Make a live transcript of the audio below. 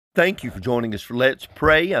Thank you for joining us for Let's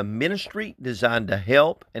Pray, a ministry designed to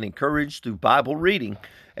help and encourage through Bible reading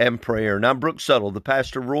and prayer. And I'm Brooks Suttle, the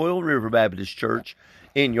pastor of Royal River Baptist Church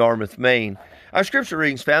in Yarmouth, Maine. Our scripture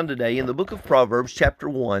readings found today in the book of Proverbs, chapter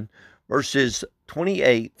 1, verses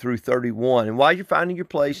 28 through 31. And while you're finding your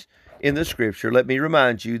place in the scripture, let me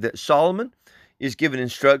remind you that Solomon is giving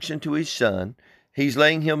instruction to his son. He's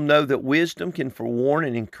letting him know that wisdom can forewarn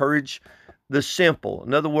and encourage the simple.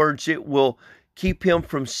 In other words, it will keep him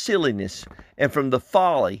from silliness and from the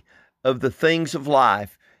folly of the things of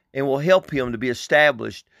life, and will help him to be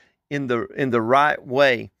established in the right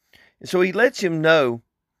way. And so he lets him know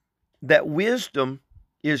that wisdom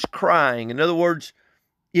is crying. In other words,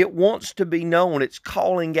 it wants to be known. It's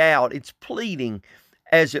calling out. It's pleading,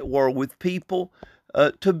 as it were, with people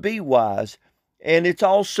to be wise. And it's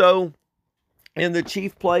also in the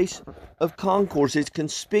chief place of concourse. It's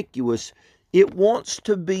conspicuous. It wants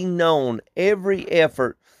to be known. Every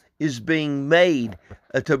effort is being made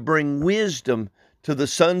to bring wisdom to the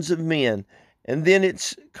sons of men. And then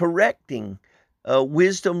it's correcting.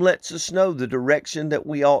 Wisdom lets us know the direction that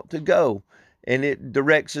we ought to go. And it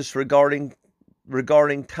directs us regarding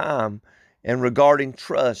time and regarding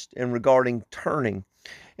trust and regarding turning.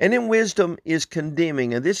 And then wisdom is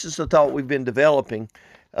condemning. And this is the thought we've been developing.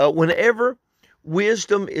 Whenever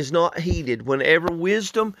wisdom is not heeded, whenever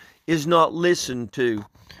wisdom is not listened to,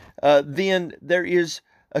 then there is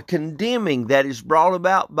a condemning that is brought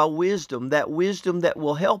about by wisdom. That wisdom that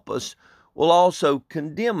will help us will also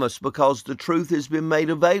condemn us because the truth has been made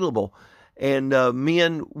available, and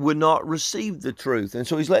men would not receive the truth. And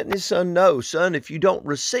so he's letting his son know, son, if you don't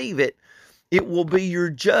receive it, it will be your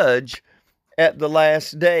judge at the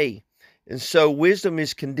last day. And so wisdom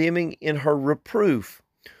is condemning in her reproof.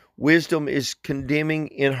 Wisdom is condemning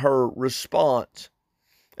in her response.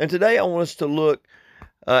 And today I want us to look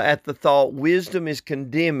at the thought, wisdom is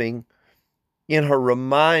condemning in her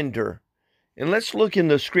reminder. And let's look in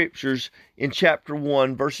the scriptures in chapter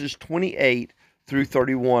 1, verses 28 through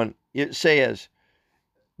 31. It says,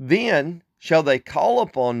 then shall they call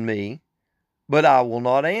upon me, but I will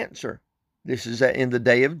not answer. This is in the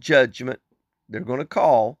day of judgment. They're going to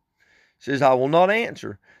call. It says, I will not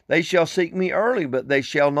answer. They shall seek me early, but they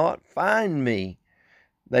shall not find me.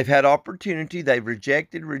 They've had opportunity. They've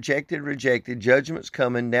rejected. Judgment's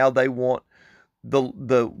coming. Now they want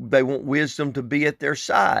they want wisdom to be at their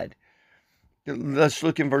side. Let's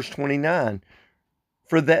look in verse 29.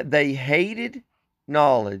 For that they hated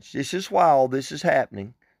knowledge. This is why all this is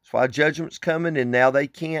happening. That's why judgment's coming, and now they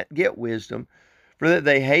can't get wisdom. For that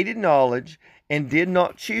they hated knowledge and did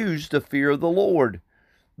not choose the fear of the Lord.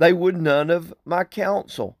 They would none of my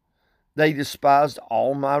counsel. They despised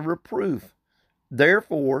all my reproof.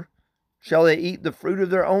 Therefore shall they eat the fruit of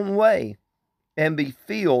their own way and be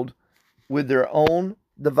filled with their own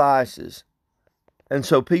devices. And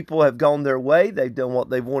so people have gone their way. They've done what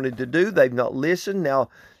they've wanted to do. They've not listened. Now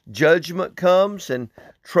judgment comes and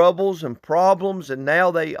troubles and problems. And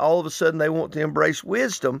now all of a sudden they want to embrace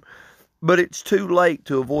wisdom, but it's too late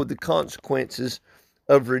to avoid the consequences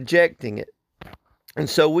of rejecting it. And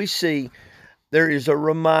so we see there is a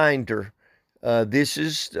reminder.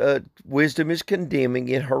 Wisdom is condemning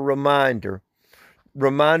in her reminder.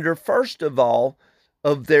 Reminder, first of all,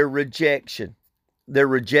 of their rejection. Their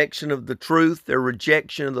rejection of the truth, their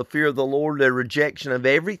rejection of the fear of the Lord, their rejection of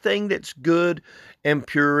everything that's good and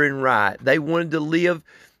pure and right. They wanted to live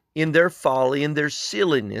in their folly, in their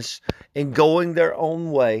silliness, and going their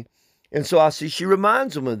own way. And so I see she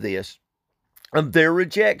reminds them of this, of their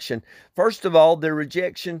rejection. First of all, their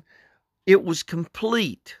rejection, it was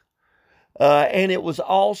complete, and it was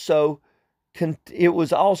also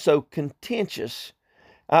contentious.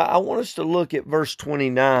 I want us to look at verse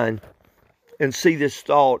 29 and see this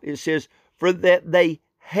thought. It says, for that they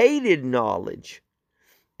hated knowledge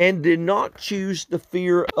and did not choose the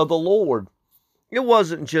fear of the Lord. It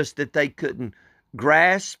wasn't just that they couldn't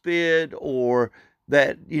grasp it, or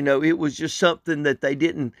that, it was just something that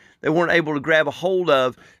they weren't able to grab a hold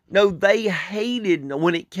of. No, they hated.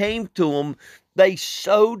 When it came to them, they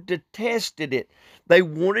so detested it. They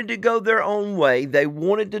wanted to go their own way. They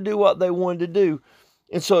wanted to do what they wanted to do.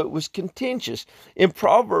 And so it was contentious. In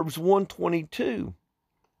Proverbs 1:22,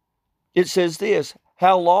 it says this,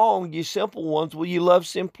 how long, you simple ones, will you love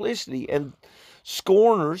simplicity? And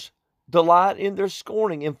scorners delight in their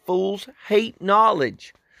scorning, and fools hate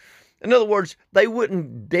knowledge. In other words, they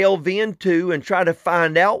wouldn't delve into and try to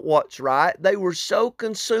find out what's right. They were so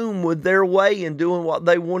consumed with their way and doing what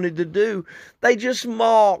they wanted to do. They just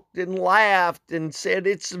mocked and laughed and said,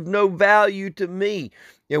 it's of no value to me.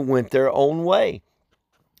 It went their own way.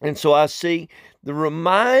 And so I see the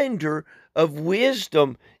reminder of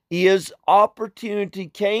wisdom is opportunity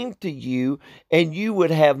came to you and you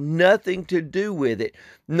would have nothing to do with it.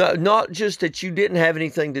 No, not just that you didn't have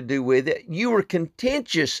anything to do with it. You were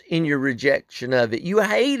contentious in your rejection of it. You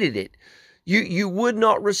hated it. You would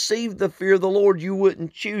not receive the fear of the Lord. You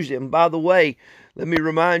wouldn't choose it. And by the way, let me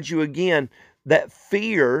remind you again that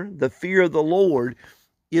fear, the fear of the Lord,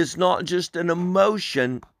 is not just an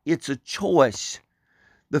emotion, it's a choice.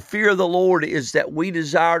 The fear of the Lord is that we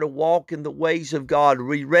desire to walk in the ways of God.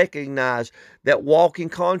 We recognize that walking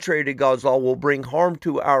contrary to God's law will bring harm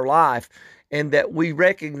to our life, and that we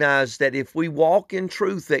recognize that if we walk in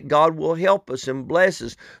truth, that God will help us and bless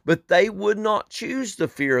us. But they would not choose the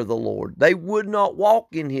fear of the Lord. They would not walk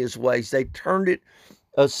in His ways. They turned it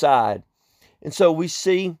aside. And so we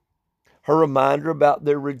see her reminder about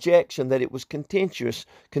their rejection, that it was contentious,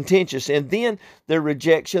 and then their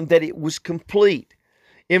rejection, that it was complete.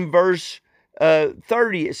 In verse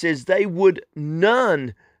 30, it says, they would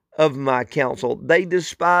none of my counsel. They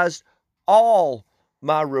despised all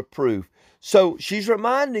my reproof. So she's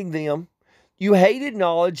reminding them, you hated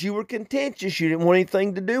knowledge, you were contentious, you didn't want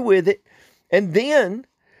anything to do with it. And then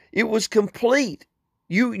it was complete.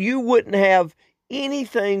 You wouldn't have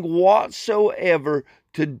anything whatsoever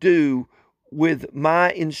to do with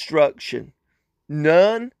my instruction.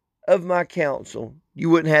 None of my counsel. You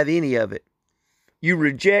wouldn't have any of it. You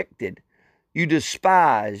rejected, you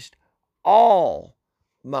despised all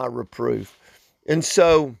my reproof. And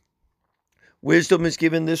so wisdom is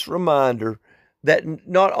given this reminder that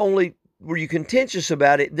not only were you contentious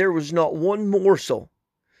about it, there was not one morsel,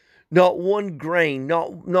 not one grain,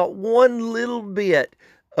 not one little bit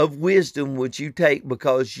of wisdom would you take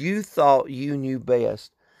because you thought you knew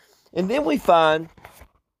best. And then we find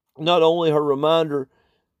not only her reminder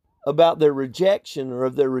about their rejection or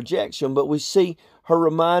of their rejection, but we see her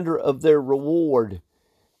reminder of their reward.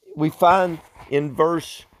 We find in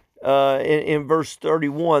verse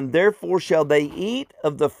 31, therefore shall they eat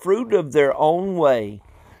of the fruit of their own way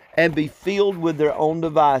and be filled with their own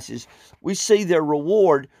devices. We see their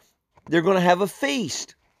reward. They're going to have a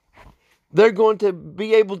feast. They're going to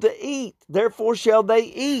be able to eat. Therefore shall they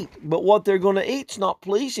eat. But what they're going to eat's not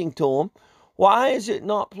pleasing to them. Why is it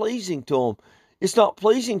not pleasing to them? It's not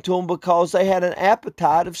pleasing to them because they had an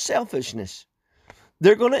appetite of selfishness.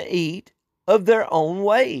 They're going to eat of their own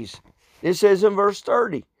ways. It says in verse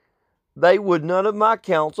 30, they would none of my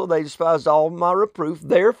counsel, they despised all my reproof,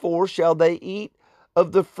 therefore shall they eat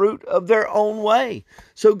of the fruit of their own way.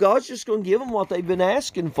 So God's just going to give them what they've been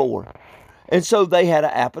asking for. And so they had an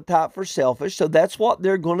appetite for selfish, so that's what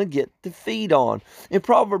they're going to get to feed on. In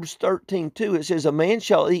Proverbs 13:2, it says, a man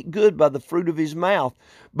shall eat good by the fruit of his mouth,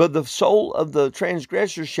 but the soul of the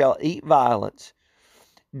transgressor shall eat violence.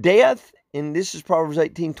 Death, and this is Proverbs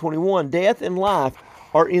 18:21, death and life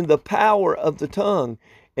are in the power of the tongue,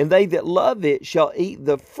 and they that love it shall eat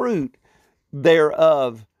the fruit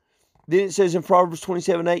thereof. Then it says in Proverbs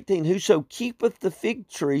 27:18, whoso keepeth the fig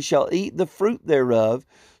tree shall eat the fruit thereof,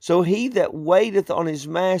 so he that waiteth on his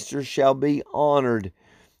master shall be honored.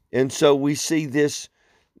 And so we see this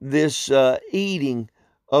eating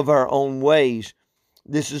of our own ways.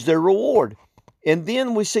 This is their reward. And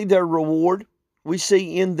then we see their reward. We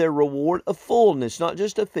see in their reward a fullness, not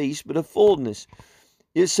just a feast, but a fullness.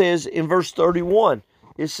 It says in verse 31,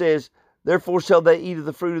 it says, therefore shall they eat of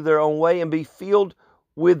the fruit of their own way and be filled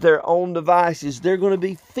with their own devices. They're going to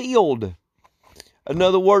be filled. In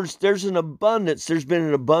other words, there's an abundance. There's been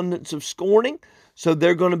an abundance of scorning, so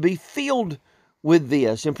they're going to be filled with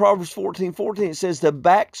this. In Proverbs 14:14, it says, the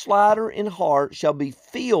backslider in heart shall be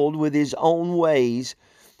filled with his own ways,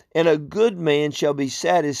 and a good man shall be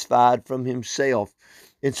satisfied from himself.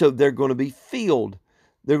 And so they're going to be filled.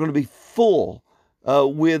 They're going to be full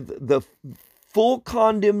with the full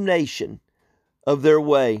condemnation of their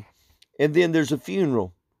way. And then there's a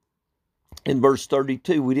funeral. In verse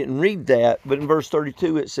 32, we didn't read that, but in verse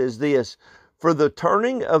 32 it says this, for the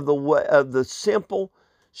turning of the way of the simple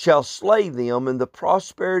shall slay them, and the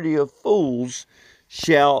prosperity of fools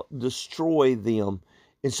shall destroy them.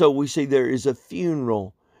 And so we see there is a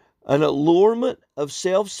funeral, an allurement of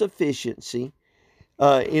self-sufficiency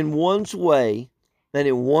in one's way and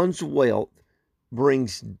in one's wealth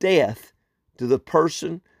brings death to the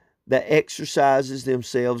person that exercises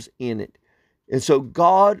themselves in it. And so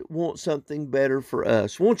God wants something better for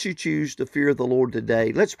us. Won't you choose to fear the Lord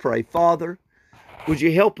today? Let's pray. Father, would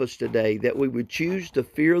you help us today that we would choose to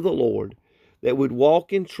fear the Lord, that would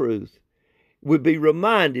walk in truth, would be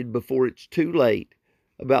reminded before it's too late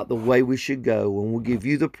about the way we should go. And we'll give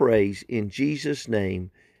you the praise in Jesus'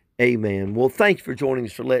 name. Amen. Well, thank you for joining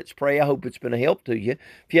us for Let's Pray. I hope it's been a help to you.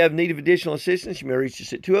 If you have need of additional assistance, you may reach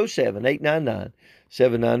us at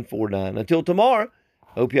 207-899-7949. Until tomorrow,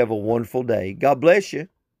 hope you have a wonderful day. God bless you.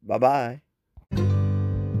 Bye-bye.